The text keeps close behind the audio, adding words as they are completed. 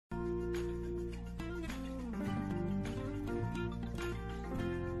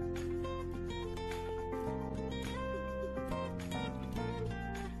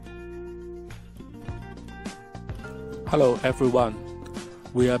Hello everyone,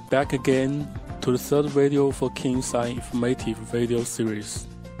 we are back again to the third video for Kingsine informative video series.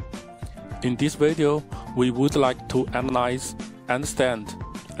 In this video, we would like to analyze, understand,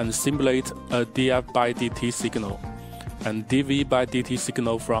 and simulate a df by dt signal and dv by dt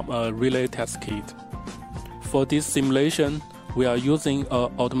signal from a relay test kit. For this simulation, we are using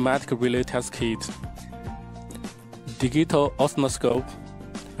an automatic relay test kit, digital oscilloscope,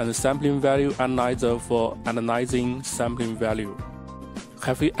 and sampling value analyzer for analyzing sampling value.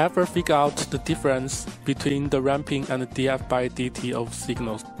 Have you ever figured out the difference between the ramping and the df by dt of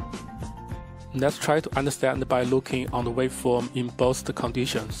signals? Let's try to understand by looking on the waveform in both the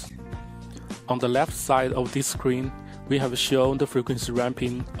conditions. On the left side of this screen, we have shown the frequency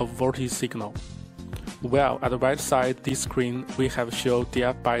ramping of voltage signal, while at the right side of this screen, we have shown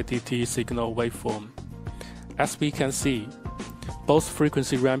df by dt signal waveform. As we can see, both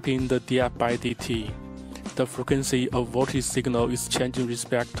frequency ramping the df by dt, the frequency of voltage signal is changing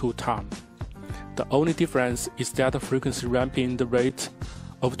respect to time. The only difference is that the frequency ramping the rate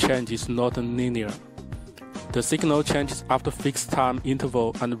of change is not linear. The signal changes after fixed time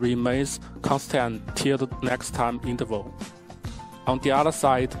interval and remains constant till the next time interval. On the other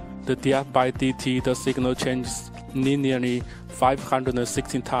side, the df by dt, the signal changes linearly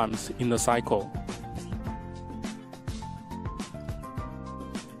 516 times in a cycle.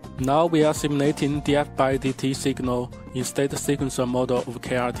 Now we are simulating df by dt signal in state sequencer model of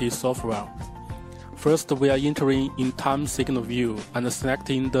KRT software. First, we are entering in time signal view and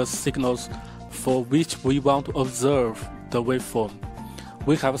selecting the signals for which we want to observe the waveform.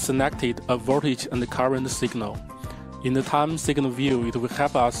 We have selected a voltage and current signal. In the time signal view, it will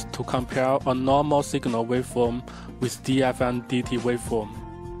help us to compare a normal signal waveform with df and dt waveform.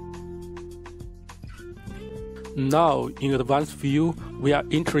 Now, in advanced view, we are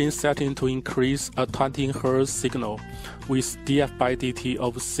entering setting to increase a 20 Hz signal with df by dt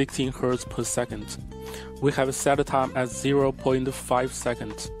of 16 Hz per second. We have set the time at 0.5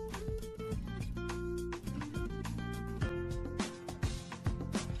 seconds.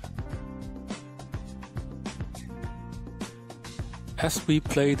 As we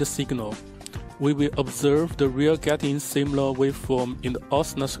play the signal, we will observe the real getting similar waveform in the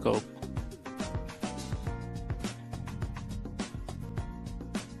oscilloscope.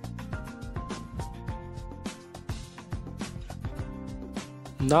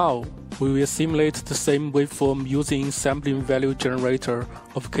 Now, we will simulate the same waveform using sampling value generator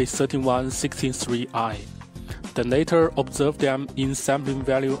of K3163i. Then later observe them in sampling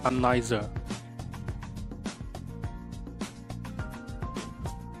value analyzer.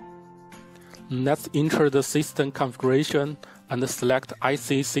 Let's enter the system configuration and select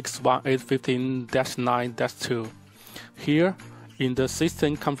IEC61850 Here, in the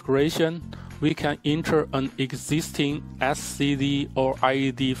system configuration, we can enter an existing SCD or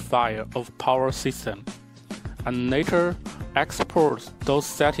IED file of power system, and later export those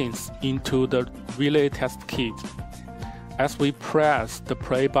settings into the relay test kit. As we press the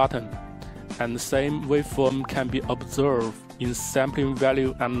play button, and the same waveform can be observed in sampling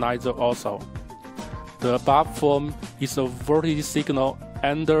value analyzer also. The above form is a voltage signal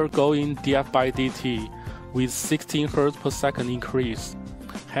undergoing df by dt with 16 Hz per second increase.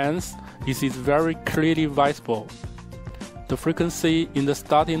 Hence, it is very clearly visible. The frequency in the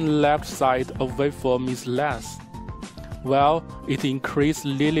starting left side of waveform is less, while it increases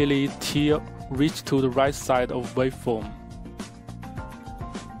linearly till reach to the right side of waveform.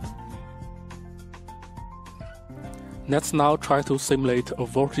 Let's now try to simulate a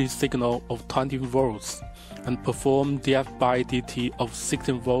voltage signal of 20 volts and perform df by dt of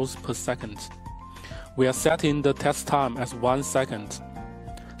 16 volts per second. We are setting the test time as 1 second.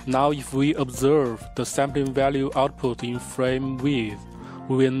 Now if we observe the sampling value output in frame width,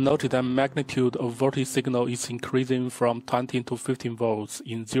 we will note that magnitude of voltage signal is increasing from 20 to 15 volts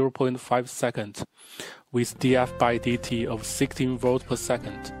in 0.5 seconds with df by dt of 16 volts per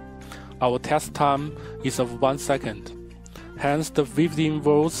second. Our test time is of 1 second. Hence, the 15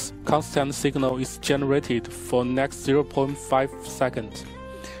 volts constant signal is generated for next 0.5 seconds.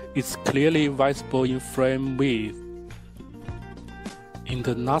 It's clearly visible in frame width. In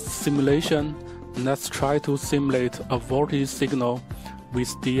the last simulation, let's try to simulate a voltage signal with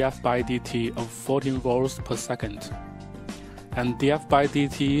df by dt of 14 volts per second and df by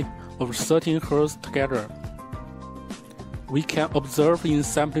dt of 13 Hz together. We can observe in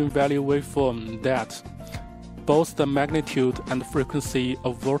sampling value waveform that both the magnitude and frequency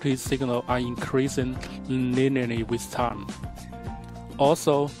of voltage signal are increasing linearly with time.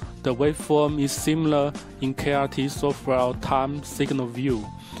 Also, the waveform is similar in KRT software time signal view,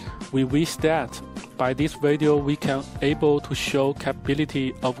 We wish that by this video we can able to show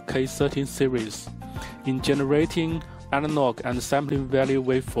capability of K13 series in generating analog and sampling value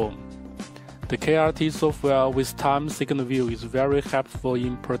waveform. The KRT software with time signal view is very helpful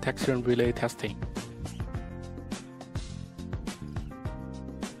in protection relay testing.